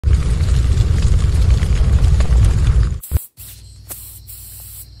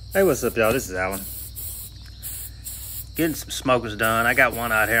Hey, what's up, y'all? This is Alan. Getting some smokers done. I got one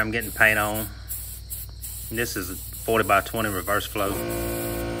out here I'm getting paint on. And this is a 40 by 20 reverse flow.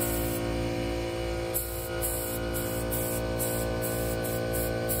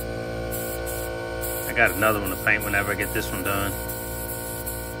 I got another one to paint whenever I get this one done.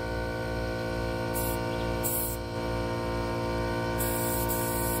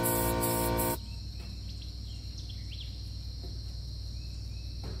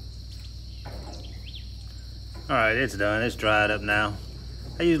 All right, it's done. It's dried up now.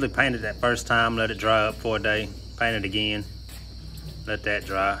 I usually paint it that first time, let it dry up for a day, paint it again, let that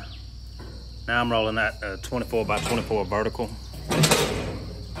dry. Now I'm rolling that 24 by 24 vertical.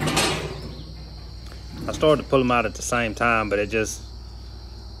 I started to pull them out at the same time, but I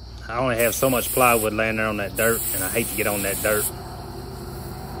only have so much plywood laying there on that dirt, and I hate to get on that dirt.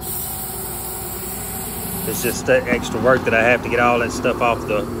 It's just that extra work that I have to get all that stuff off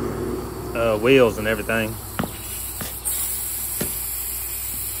the wheels and everything.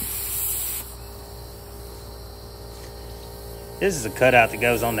 This is a cutout that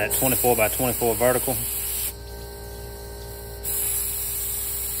goes on that 24 by 24 vertical.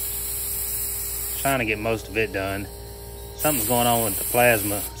 Trying to get most of it done. Something's going on with the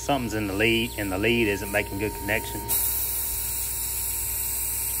plasma. Something's in the lead, and the lead isn't making good connection.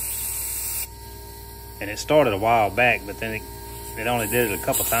 And it started a while back, but then it only did it a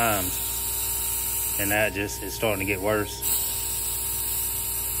couple times. And now it's starting to get worse.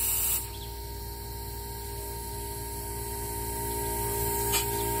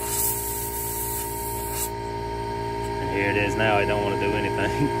 Here it is now. I don't want to do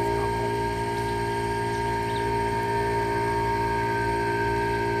anything.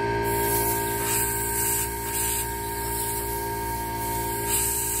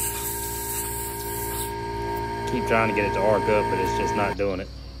 Keep trying to get it to arc up, but it's just not doing it.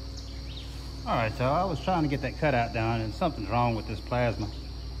 All right, y'all. I was trying to get that cutout done, and something's wrong with this plasma.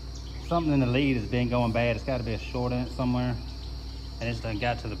 Something in the lead has been going bad. It's got to be a short in it somewhere, and it's done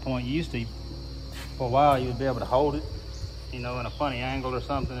got to the point. You used to, for a while, you would be able to hold it, you know, in a funny angle or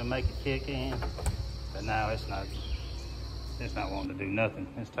something and make it kick in. But now it's not wanting to do nothing.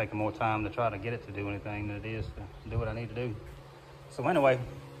 It's taking more time to try to get it to do anything than it is to do what I need to do. So anyway,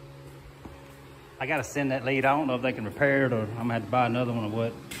 I gotta send that lead. I don't know if they can repair it or I'm gonna have to buy another one or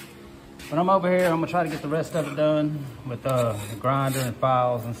what. But I'm over here, I'm gonna try to get the rest of it done with the grinder and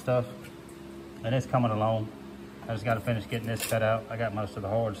files and stuff. And it's coming along. I just gotta finish getting this cut out. I got most of the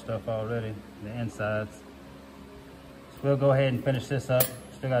hard stuff already, the insides. We'll go ahead and finish this up.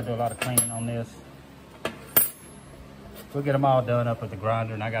 Still gotta do a lot of cleaning on this. We'll get them all done up with the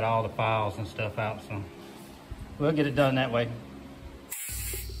grinder, and I got all the files and stuff out, so we'll get it done that way.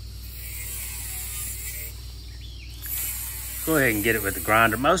 Go ahead and get it with the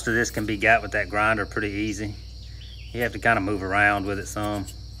grinder. Most of this can be got with that grinder pretty easy. You have to kind of move around with it some.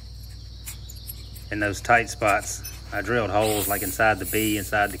 In those tight spots, I drilled holes like inside the B,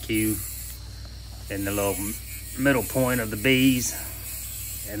 inside the Q, in the little middle point of the B's,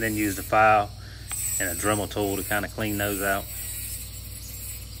 and then use the file and a Dremel tool to kind of clean those out.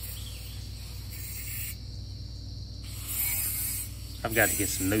 I've got to get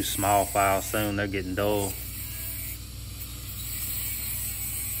some new small files soon. They're getting dull.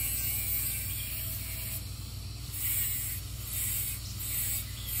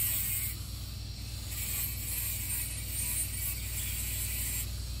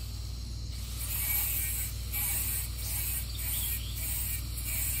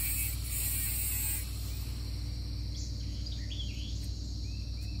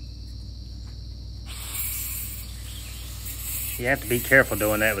 You have to be careful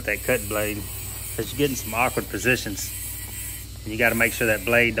doing that with that cutting blade because you're getting some awkward positions. And you got to make sure that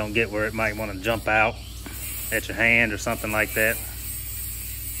blade don't get where it might want to jump out at your hand or something like that.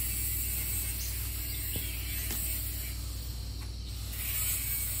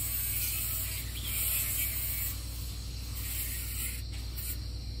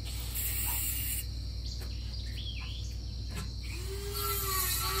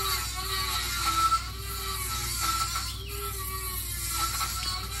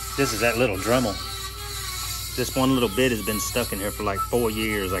 This is that little Dremel. This one little bit has been stuck in here for like 4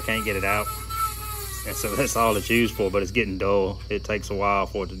 years. I can't get it out. And so that's all it's used for, but it's getting dull. It takes a while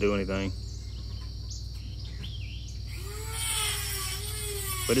for it to do anything.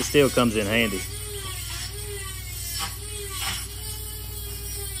 But it still comes in handy.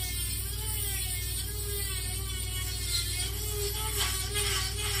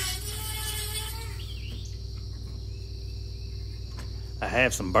 I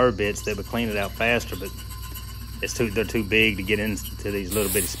have some burr bits that would clean it out faster, but they're too big to get into these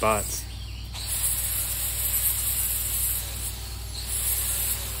little bitty spots.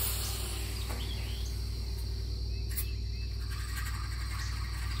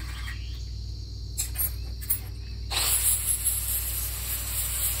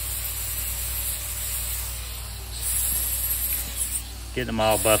 Getting them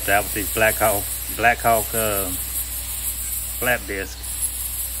all buffed out with these Black Hawk flap disc.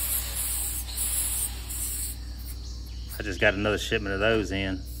 I just got another shipment of those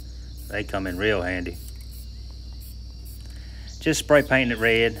in. They come in real handy. Just spray painting it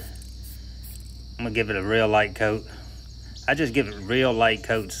red. I'm gonna give it a real light coat. I just give it real light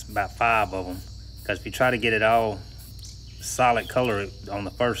coats, about 5 of them, because if you try to get it all solid color on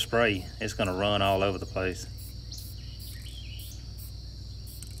the first spray, it's gonna run all over the place.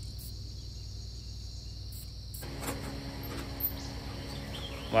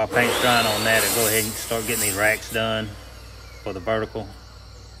 While paint's drying on that, I'll go ahead and start getting these racks done for the vertical.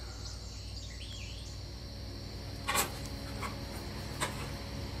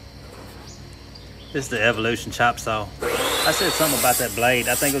 This is the Evolution chop saw. I said something about that blade,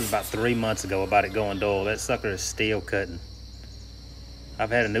 I think it was about 3 months ago, about it going dull. That sucker is still cutting.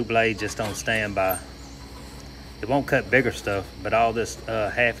 I've had a new blade just on standby. It won't cut bigger stuff, but all this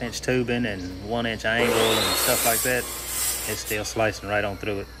 1/2 inch tubing and 1 inch angle and stuff like that, it's still slicing right on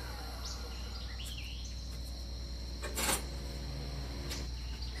through it.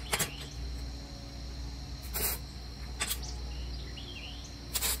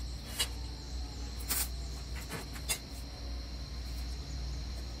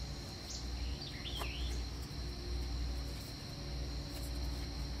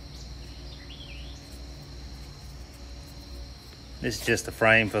 This is just the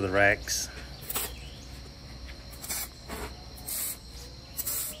frame for the racks.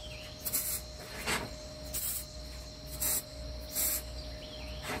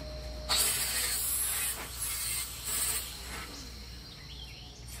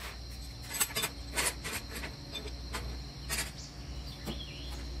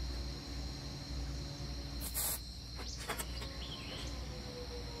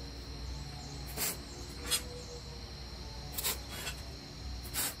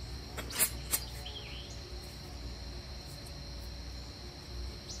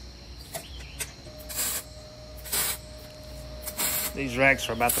 These racks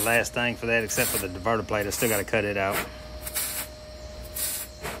are about the last thing for that, except for the diverter plate. I still got to cut it out.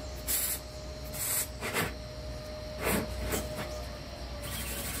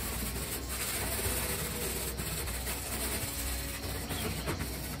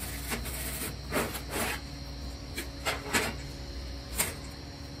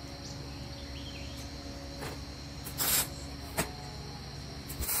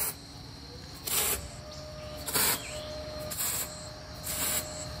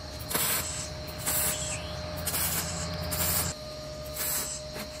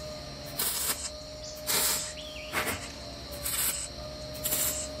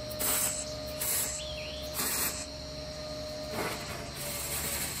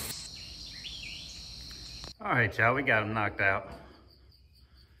 All right, y'all, we got them knocked out.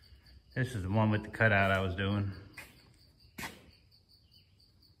 This is the one with the cutout I was doing.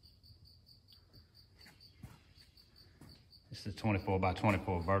 This is 24 by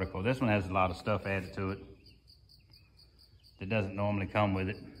 24 vertical. This one has a lot of stuff added to it that doesn't normally come with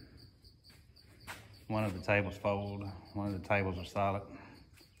it. One of the tables fold, one of the tables are solid.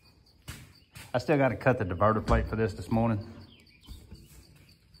 I still got to cut the diverter plate for this morning.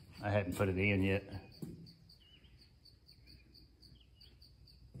 I hadn't put it in yet.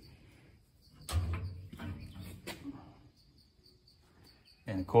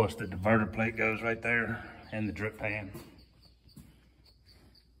 And of course the diverter plate goes right there and the drip pan.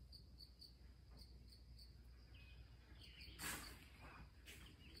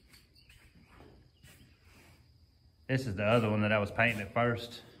 This is the other one that I was painting at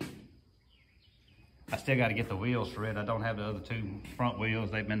first. I still got to get the wheels for it. I don't have the other 2 front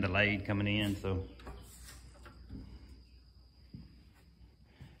wheels. They've been delayed coming in, so.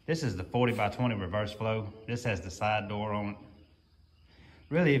 This is the 40 by 20 reverse flow. This has the side door on it.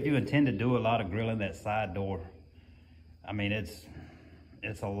 Really, if you intend to do a lot of grilling, that side door, I mean, it's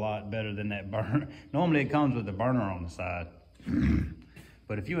a lot better than that burner. Normally it comes with the burner on the side.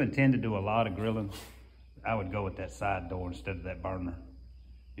 But if you intend to do a lot of grilling, I would go with that side door instead of that burner.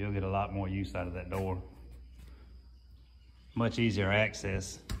 You'll get a lot more use out of that door. Much easier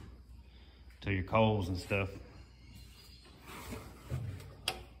access to your coals and stuff.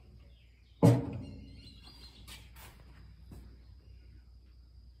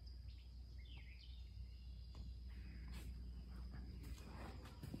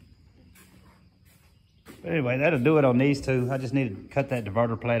 But anyway, that'll do it on these two. I just need to cut that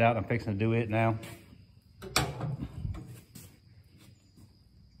diverter plate out. I'm fixing to do it now.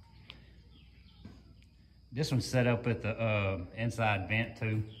 This one's set up with the inside vent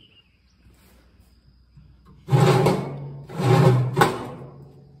too.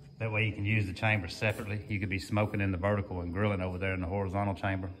 That way you can use the chamber separately. You could be smoking in the vertical and grilling over there in the horizontal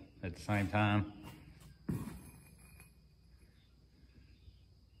chamber at the same time.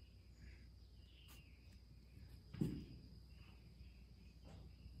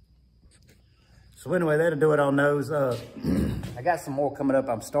 So anyway, that'll do it on those. I got some more coming up.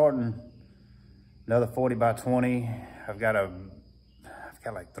 I'm starting another 40 by 20. I've got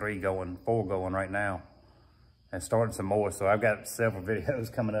like 4 going right now, and starting some more. So I've got several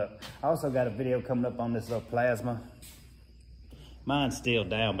videos coming up. I also got a video coming up on this plasma. Mine's still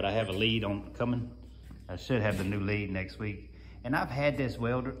down, but I have a lead on coming. I should have the new lead next week. And I've had this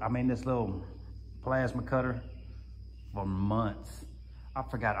this little plasma cutter for months. I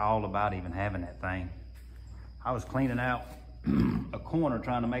forgot all about even having that thing. I was cleaning out a corner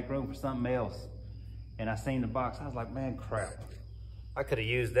trying to make room for something else, and I seen the box. I was like, man, crap. I could have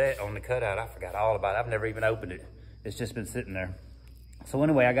used that on the cutout. I forgot all about it. I've never even opened it. It's just been sitting there. So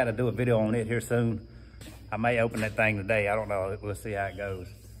anyway, I got to do a video on it here soon. I may open that thing today. I don't know. We'll see how it goes.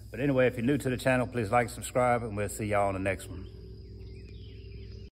 But anyway, if you're new to the channel, please like, subscribe, and we'll see y'all on the next one.